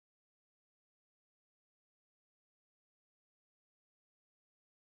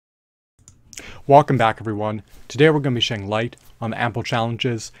Welcome back, everyone. Today we're going to be shedding light on the ample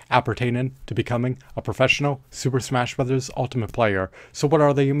challenges appertaining to becoming a professional Super Smash Bros. Ultimate player. So what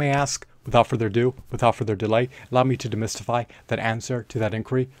are they, you may ask? Without further ado, without further delay, allow me to demystify that answer to that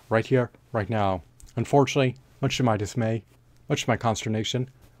inquiry right here, right now. Unfortunately, much to my dismay, much to my consternation,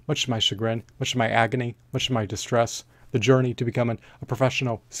 much to my chagrin, much to my agony, much to my distress, the journey to becoming a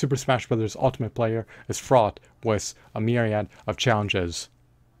professional Super Smash Bros. Ultimate player is fraught with a myriad of challenges.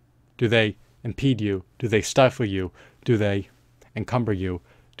 Do they impede you? Do they stifle you? Do they encumber you?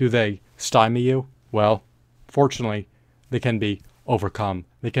 Do they stymie you? Well, fortunately, they can be overcome.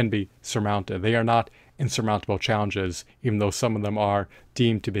 They can be surmounted. They are not insurmountable challenges, even though some of them are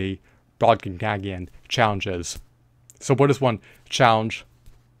deemed to be Brogdon challenges. So what is one challenge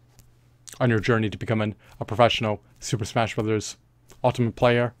on your journey to becoming a professional Super Smash Bros. Ultimate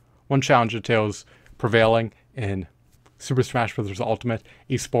player? One challenge entails prevailing in Super Smash Bros. Ultimate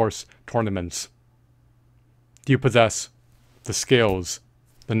esports tournaments. Do you possess the skills,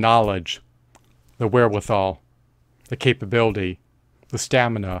 the knowledge, the wherewithal, the capability, the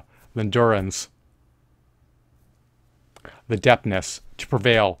stamina, the endurance, the depthness to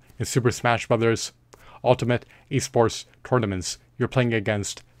prevail in Super Smash Bros. Ultimate esports tournaments? You're playing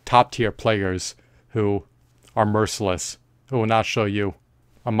against top-tier players who are merciless, who will not show you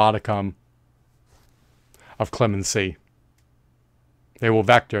a modicum of clemency. They will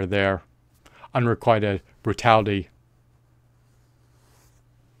vector their unrequited brutality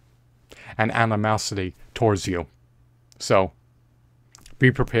and animosity towards you. So,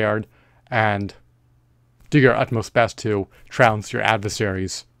 be prepared and do your utmost best to trounce your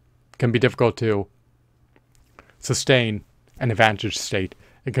adversaries. It can be difficult to sustain an advantaged state.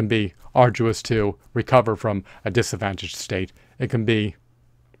 It can be arduous to recover from a disadvantaged state. It can be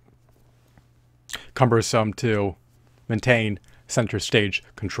cumbersome to maintain center stage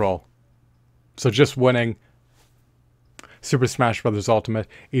control. So just winning Super Smash Bros. Ultimate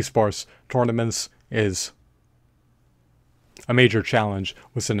esports tournaments is a major challenge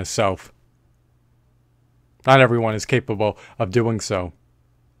within itself. Not everyone is capable of doing so.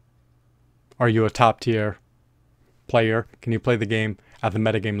 Are you a top tier player? Can you play the game at the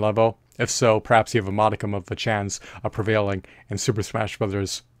metagame level? If so, perhaps you have a modicum of a chance of prevailing in Super Smash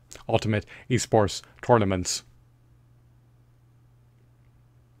Bros. Ultimate esports tournaments.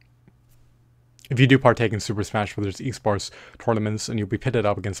 If you do partake in Super Smash Bros. Esports tournaments and you'll be pitted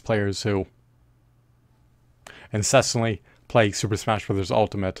up against players who incessantly play Super Smash Bros.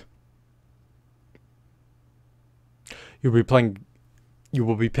 Ultimate, you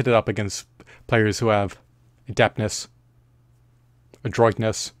will be pitted up against players who have adeptness,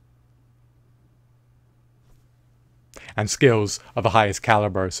 adroitness, and skills of the highest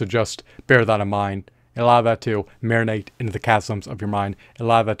caliber. So just bear that in mind. Allow that to marinate into the chasms of your mind.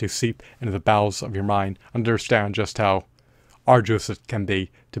 Allow that to seep into the bowels of your mind. Understand just how arduous it can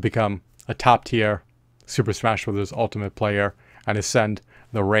be to become a top-tier Super Smash Bros. Ultimate player and ascend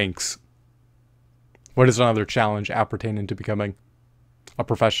the ranks. What is another challenge appertaining to becoming a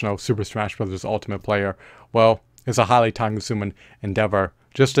professional Super Smash Bros. Ultimate player? Well, it's a highly time-consuming endeavor.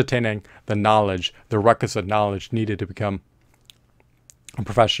 Just attaining the knowledge, the requisite knowledge needed to become a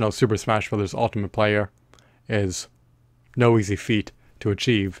professional Super Smash Bros. Ultimate player is no easy feat to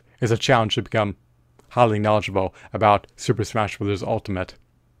achieve. It's a challenge to become highly knowledgeable about Super Smash Bros. Ultimate.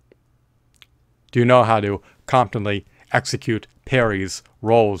 Do you know how to competently execute parries,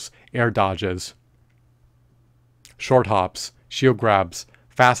 rolls, air dodges, short hops, shield grabs,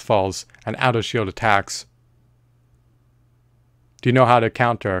 fast falls, and out-of-shield attacks? Do you know how to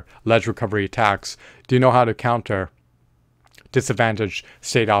counter ledge recovery attacks? Do you know how to counter disadvantaged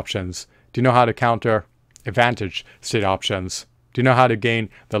state options? Do you know how to counter advantage state options? Do you know how to gain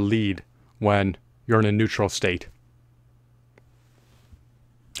the lead when you're in a neutral state?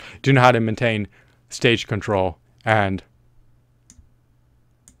 Do you know how to maintain stage control and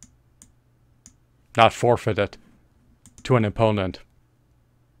not forfeit it to an opponent?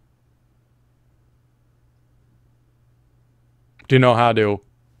 Do you know how to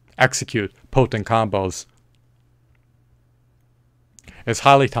execute potent combos? It's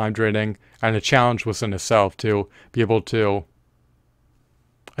highly time draining and a challenge within itself to be able to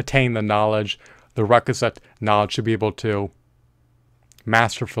attain the knowledge, the requisite knowledge to be able to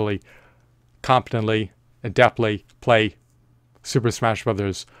masterfully, competently, adeptly play Super Smash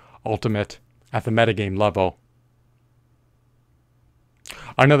Bros. Ultimate at the metagame level.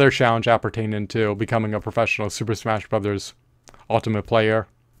 Another challenge appertaining to becoming a professional Super Smash Bros. Ultimate player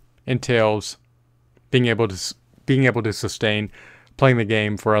entails being able to sustain playing the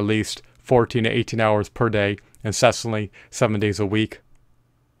game for at least 14 to 18 hours per day, incessantly, 7 days a week.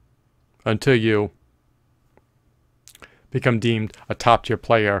 until you become deemed a top tier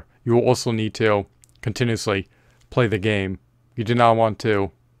player, you will also need to continuously play the game. You do not want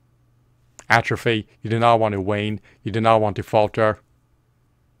to atrophy. You do not want to wane. You do not want to falter.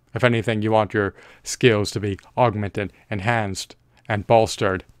 If anything, you want your skills to be augmented, enhanced, and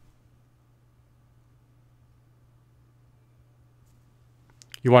bolstered.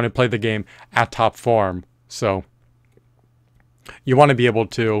 You want to play the game at top form. So you want to be able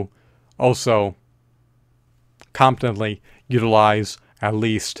to also competently utilize at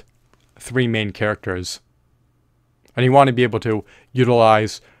least 3 main characters. And you want to be able to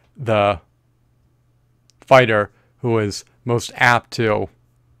utilize the fighter who is most apt to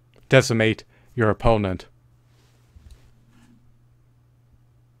decimate your opponent.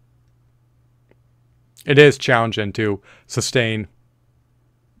 It is challenging to sustain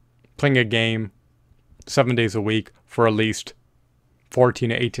playing a game 7 days a week for at least 14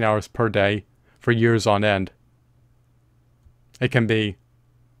 to 18 hours per day for years on end. It can be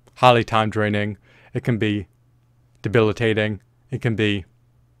highly time draining. It can be debilitating. It can be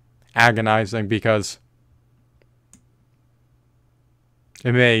agonizing because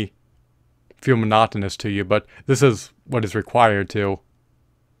it may feel monotonous to you, but this is what is required to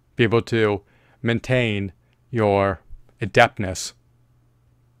be able to maintain your adeptness.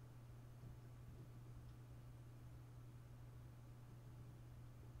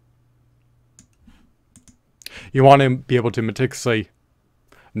 You want to be able to meticulously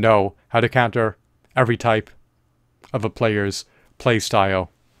know how to counter every type of a player's play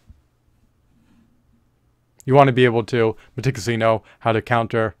style. You want to be able to meticulously know how to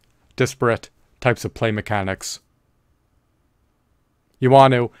counter disparate types of play mechanics. You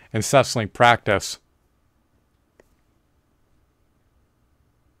want to incessantly practice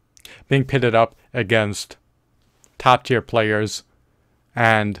being pitted up against top tier players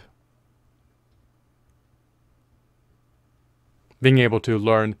and being able to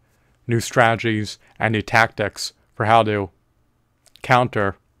learn new strategies and new tactics for how to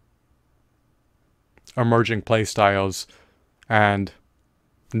counter emerging playstyles and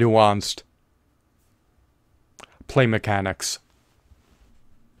nuanced play mechanics.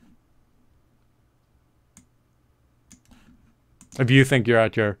 If you think you're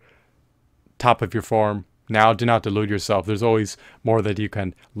at your top of your form now, do not delude yourself. There's always more that you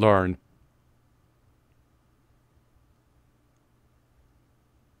can learn.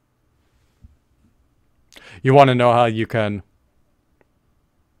 You want to know how you can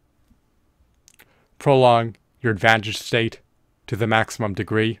prolong your advantage state to the maximum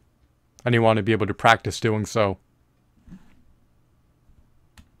degree, and you want to be able to practice doing so.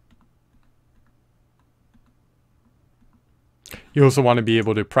 You also want to be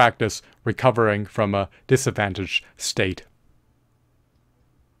able to practice recovering from a disadvantaged state,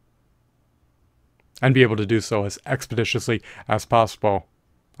 and be able to do so as expeditiously as possible.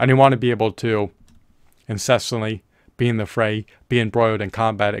 And you want to be able to incessantly be in the fray, be embroiled in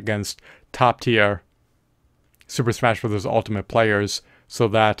combat against top-tier Super Smash Bros. Ultimate players, so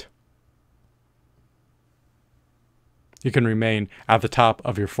that you can remain at the top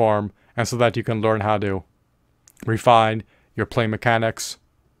of your form, and so that you can learn how to refine your play mechanics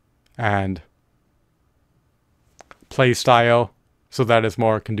and play style, so that is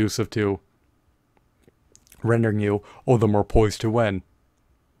more conducive to rendering you all the more poised to win.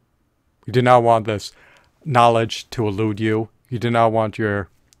 You do not want this knowledge to elude you. You do not want your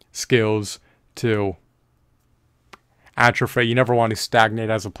skills to atrophy. You never want to stagnate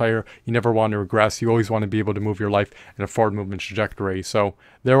as a player. You never want to regress. You always want to be able to move your life in a forward movement trajectory. So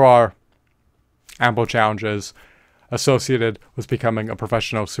there are ample challenges associated with becoming a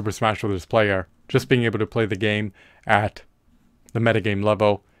professional Super Smash Bros. Player. Just being able to play the game at the metagame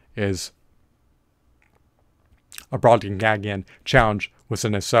level is a Brobdingnagian challenge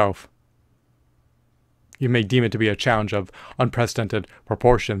within itself. You may deem it to be a challenge of unprecedented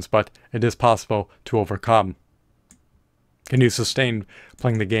proportions, but it is possible to overcome. Can you sustain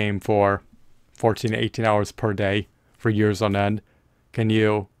playing the game for 14 to 18 hours per day for years on end? Can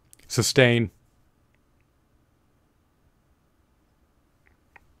you sustain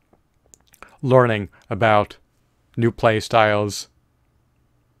learning about new play styles,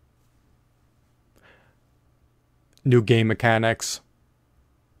 new game mechanics,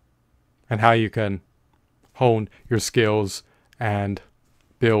 and how you can hone your skills and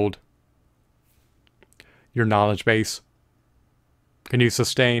build your knowledge base? Can you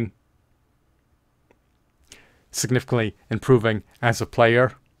sustain significantly improving as a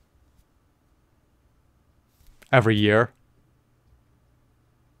player every year?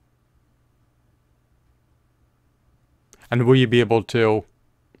 And will you be able to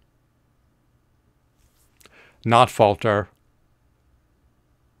not falter,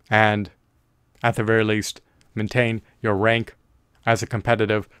 and at the very least maintain your rank as a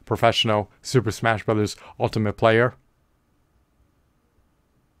competitive professional Super Smash Bros. Ultimate player?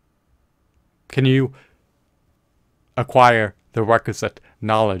 Can you acquire the requisite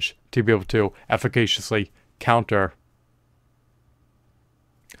knowledge to be able to efficaciously counter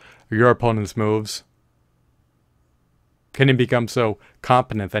your opponent's moves? Can you become so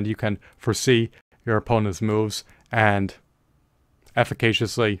competent that you can foresee your opponent's moves and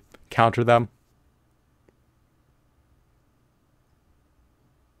efficaciously counter them?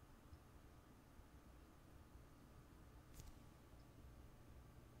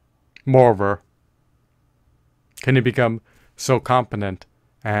 Moreover, can you become so competent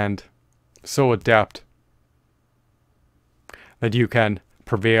and so adept that you can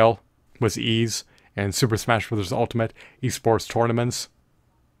prevail with ease in Super Smash Bros. Ultimate esports tournaments?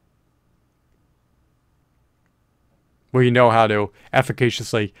 Will you know how to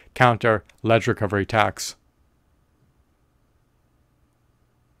efficaciously counter ledge recovery attacks?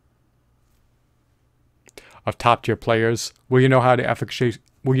 Of top tier players? Will you know how to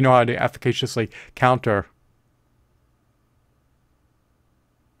efficaciously counter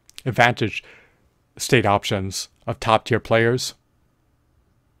advantage state options of top tier players?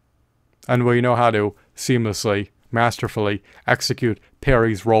 And will you know how to seamlessly, masterfully execute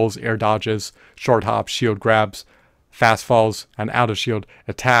parries, rolls, air dodges, short hops, shield grabs, fast falls, and out of shield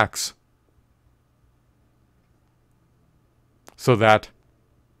attacks, so that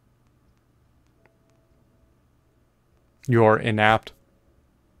you're inapt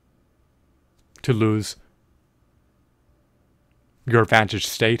to lose your advantage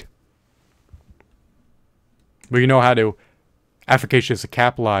state? Will you know how to efficaciously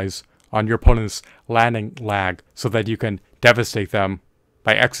capitalize on your opponent's landing lag so that you can devastate them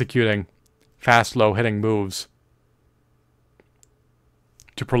by executing fast, low-hitting moves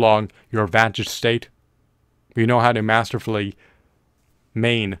to prolong your advantage state? Will you know how to masterfully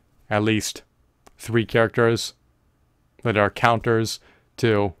main at least 3 characters that are counters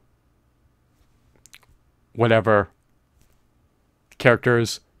to whatever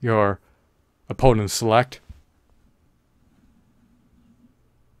characters your opponents select?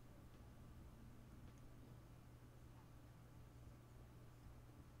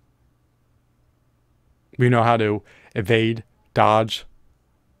 We know how to evade, dodge,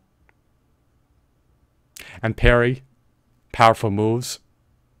 and parry powerful moves,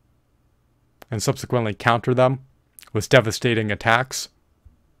 and subsequently counter them with devastating attacks?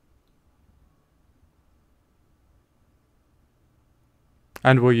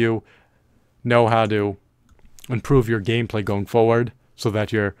 And will you know how to improve your gameplay going forward so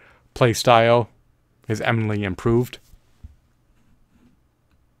that your playstyle is eminently improved?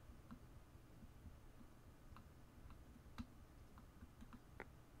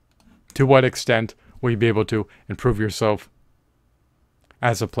 To what extent will you be able to improve yourself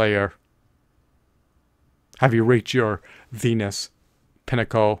as a player? Have you reached your Venus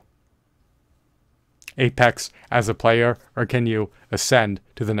pinnacle apex as a player, or can you ascend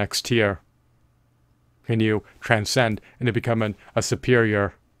to the next tier? Can you transcend into becoming a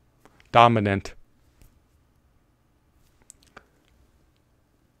superior, dominant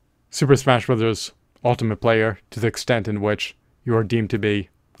Super Smash Bros. Ultimate player to the extent in which you are deemed to be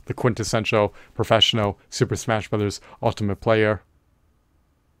the quintessential professional Super Smash Bros. Ultimate player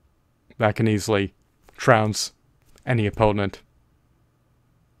that can easily trounce any opponent?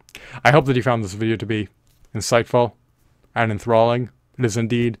 I hope that you found this video to be insightful and enthralling. It is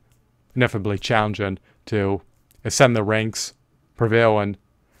indeed ineffably challenging to ascend the ranks, prevail in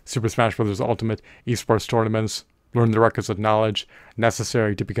Super Smash Bros. Ultimate esports tournaments, learn the requisite knowledge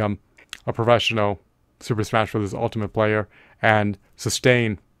necessary to become a professional Super Smash Bros. Ultimate player, and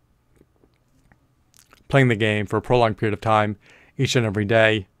sustain playing the game for a prolonged period of time each and every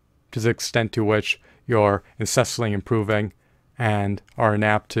day to the extent to which you're incessantly improving and are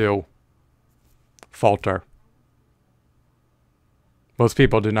inapt to falter. Most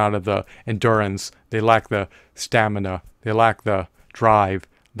people do not have the endurance, they lack the stamina, they lack the drive,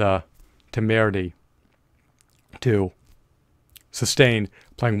 the temerity to sustain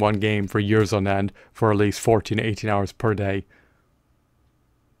playing one game for years on end for at least 14 to 18 hours per day.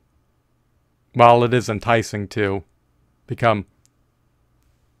 While it is enticing to become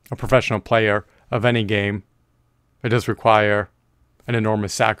a professional player of any game, it does require an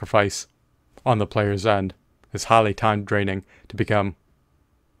enormous sacrifice on the player's end. It's highly time draining to become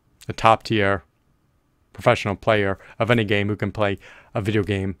a top tier professional player of any game who can play a video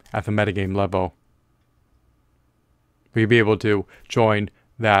game at the metagame level. Will you be able to join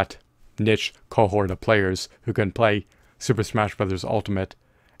that niche cohort of players who can play Super Smash Bros. Ultimate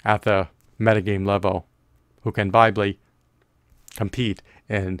at the metagame level, who can viably compete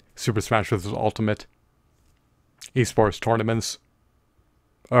in Super Smash Bros. Ultimate esports tournaments?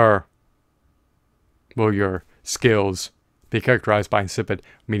 Or will your skills be characterized by insipid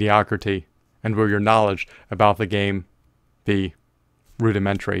mediocrity, and will your knowledge about the game be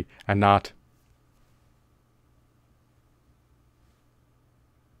rudimentary and not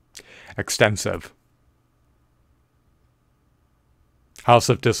extensive? How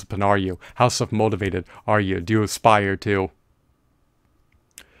self-disciplined are you? How self-motivated are you? Do you aspire to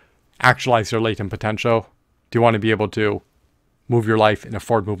actualize your latent potential? Do you want to be able to move your life in a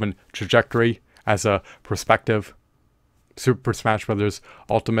forward movement trajectory as a prospective Super Smash Bros.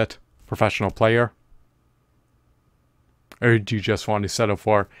 Ultimate professional player? Or do you just want to settle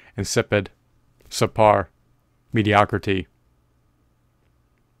for insipid, subpar mediocrity?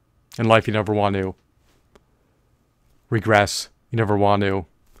 In life, you never want to regress. You never want to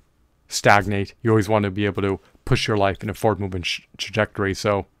stagnate. You always want to be able to push your life in a forward movement trajectory.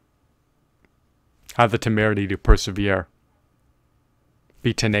 So have the temerity to persevere.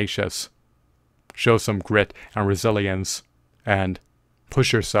 Be tenacious. Show some grit and resilience, and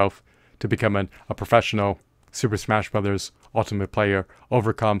push yourself to become a professional Super Smash Bros. Ultimate player.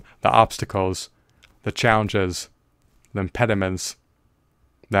 Overcome the obstacles, the challenges, the impediments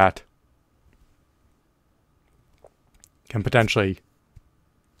that can potentially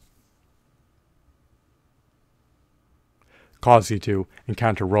cause you to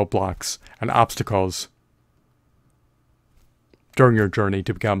encounter roadblocks and obstacles during your journey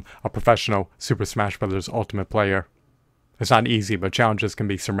to become a professional Super Smash Bros. Ultimate player. It's not easy, but challenges can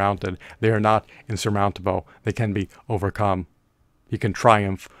be surmounted. They are not insurmountable. They can be overcome. You can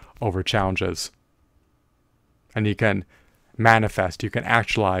triumph over challenges. And you can manifest, you can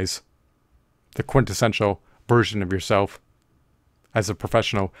actualize the quintessential version of yourself as a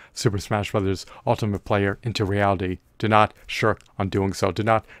professional Super Smash Bros. Ultimate player into reality. Do not shirk on doing so. Do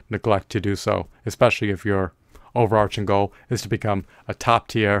not neglect to do so, especially if your overarching goal is to become a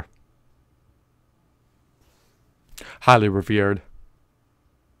top-tier, highly revered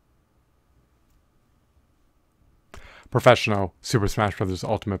professional Super Smash Bros.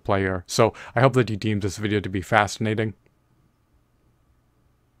 Ultimate player. So I hope that you deemed this video to be fascinating,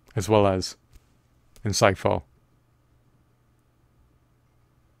 as well as insightful.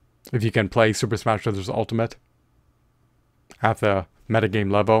 If you can play Super Smash Bros. Ultimate at the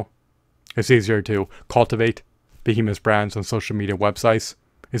metagame level, it's easier to cultivate behemoth brands on social media websites.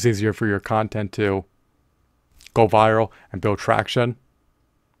 It's easier for your content to go viral and build traction.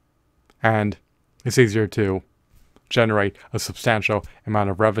 And it's easier to generate a substantial amount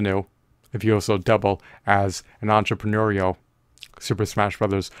of revenue if you also double as an entrepreneurial Super Smash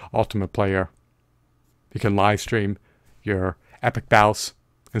Bros. Ultimate player. You can live stream your epic bouts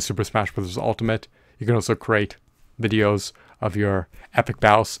in Super Smash Bros. Ultimate. You can also create videos of your epic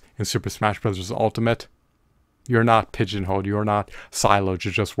bouts in Super Smash Bros. Ultimate. You're not pigeonholed. You're not siloed.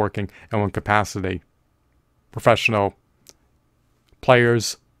 You're just working in one capacity. Professional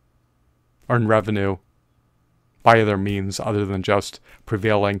players earn revenue by other means other than just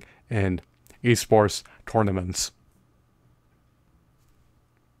prevailing in esports tournaments.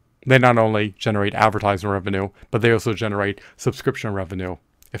 They not only generate advertising revenue, but they also generate subscription revenue,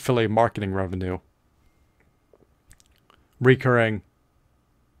 affiliate marketing revenue, recurring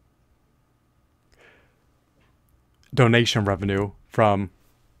donation revenue from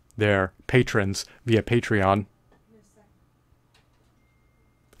their patrons via Patreon.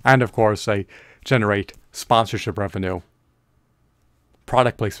 And of course, they generate sponsorship revenue,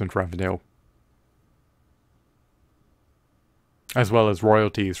 product placement revenue, as well as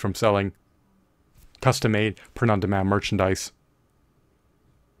royalties from selling custom-made print-on-demand merchandise.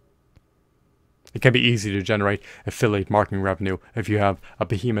 It can be easy to generate affiliate marketing revenue if you have a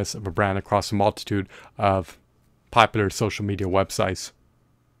behemoth of a brand across a multitude of popular social media websites.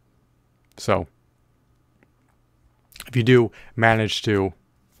 So, if you do manage to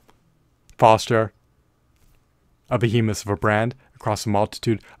foster a behemoth of a brand across a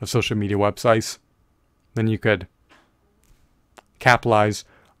multitude of social media websites, then you could capitalize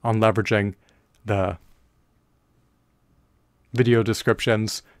on leveraging the video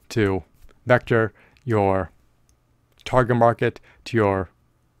descriptions to vector your target market to your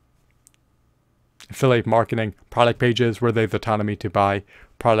affiliate marketing product pages where they have the autonomy to buy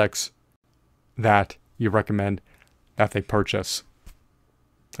products that you recommend that they purchase.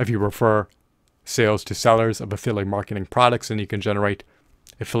 If you refer sales to sellers of affiliate marketing products, then you can generate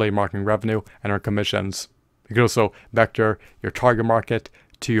affiliate marketing revenue and earn commissions. You can also vector your target market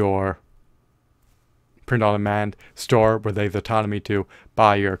to your print-on-demand store where they have the autonomy to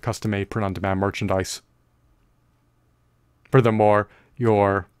buy your custom-made print-on-demand merchandise. Furthermore,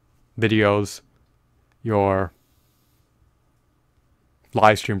 your videos, your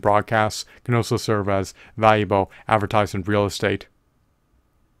live stream broadcasts can also serve as valuable advertising real estate.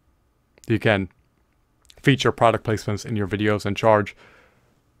 You can feature product placements in your videos and charge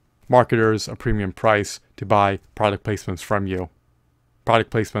marketers a premium price to buy product placements from you.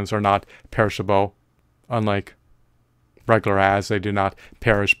 Product placements are not perishable. Unlike regular ads, they do not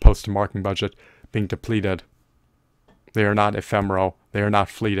perish post the marketing budget being depleted. They are not ephemeral. They are not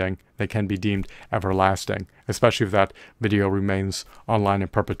fleeting. They can be deemed everlasting, especially if that video remains online in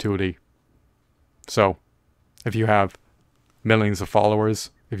perpetuity. So, if you have millions of followers,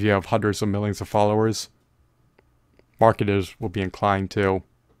 if you have hundreds of millions of followers, marketers will be inclined to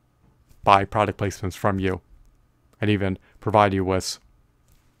buy product placements from you and even provide you with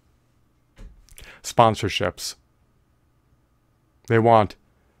sponsorships. They want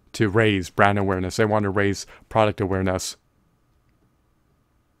to raise brand awareness. They want to raise product awareness.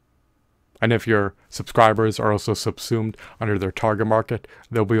 And if your subscribers are also subsumed under their target market,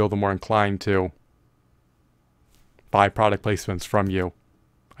 they'll be all the more inclined to buy product placements from you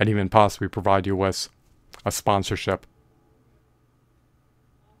and even possibly provide you with a sponsorship.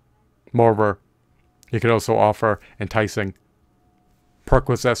 Moreover, you can also offer enticing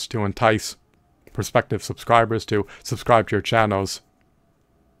perquisites to entice prospective subscribers to subscribe to your channels.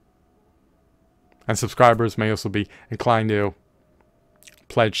 And subscribers may also be inclined to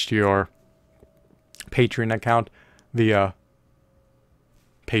pledge to your Patreon account via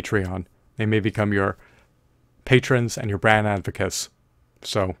Patreon. They may become your patrons and your brand advocates.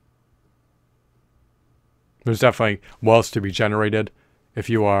 So, there's definitely wealth to be generated if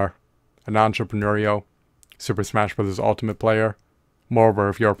you are an entrepreneurial Super Smash Bros. Ultimate player. Moreover,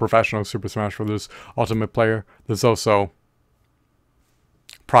 if you're a professional Super Smash Bros. Ultimate player, there's also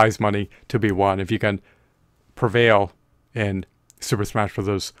prize money to be won if you can prevail in Super Smash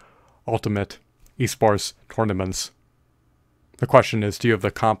Bros. Ultimate esports tournaments. The question is, do you have the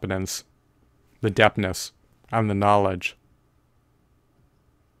competence, the depthness, and the knowledge,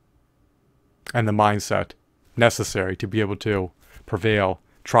 and the mindset necessary to be able to prevail,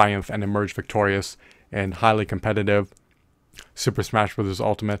 triumph, and emerge victorious in highly competitive Super Smash Bros.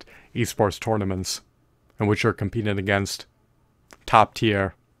 Ultimate esports tournaments in which you're competing against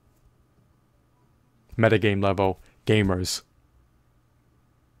top-tier metagame level gamers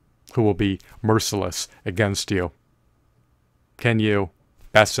who will be merciless against you? Can you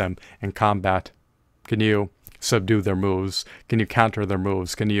best them in combat? Can you subdue their moves? Can you counter their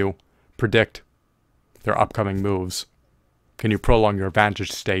moves? Can you predict their upcoming moves? Can you prolong your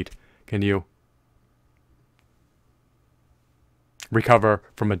advantage state? Can you recover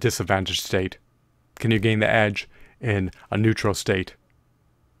from a disadvantaged state? Can you gain the edge in a neutral state?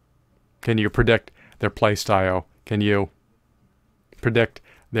 Can you predict their play style? Can you predict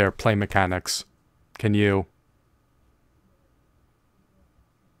their play mechanics? Can you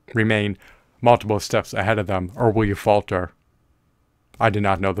remain multiple steps ahead of them, or will you falter? I do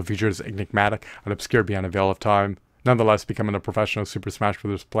not know. The future is enigmatic and obscure beyond a veil of time. Nonetheless, becoming a professional Super Smash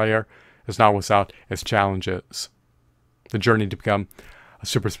Bros. Player is not without its challenges. The journey to become a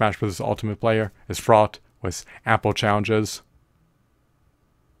Super Smash Bros. Ultimate player is fraught with ample challenges,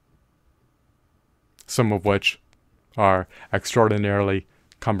 some of which are extraordinarily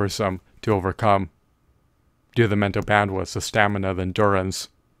cumbersome to overcome due to the mental bandwidth, the stamina, the endurance,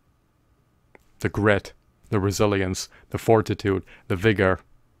 the grit, the resilience, the fortitude, the vigor,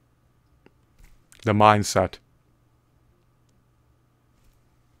 the mindset,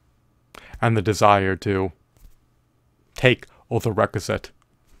 and the desire to take all the requisite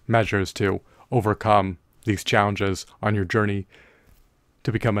measures to overcome these challenges on your journey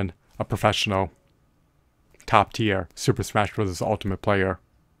to becoming a professional, top-tier Super Smash Bros. Ultimate player.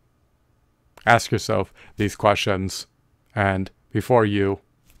 Ask yourself these questions, and before you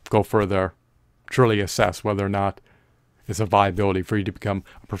go further, truly assess whether or not it's a viability for you to become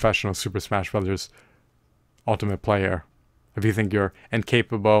a professional Super Smash Bros. Ultimate player. If you think you're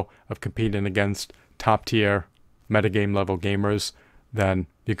incapable of competing against top-tier metagame level gamers, then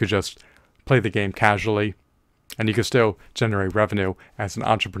you could just play the game casually, and you could still generate revenue as an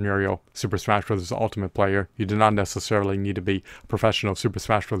entrepreneurial Super Smash Bros. Ultimate player. You do not necessarily need to be a professional Super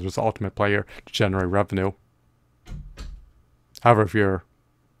Smash Bros. Ultimate player to generate revenue. However, if you're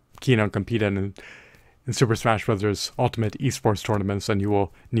keen on competing in Super Smash Bros. Ultimate esports tournaments, then you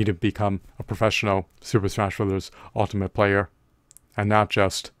will need to become a professional Super Smash Bros. Ultimate player and not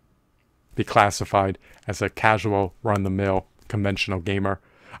just be classified as a casual, run-the-mill, conventional gamer.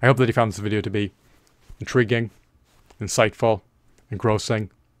 I hope that you found this video to be intriguing, insightful, engrossing,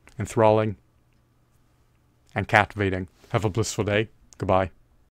 enthralling, and captivating. Have a blissful day. Goodbye.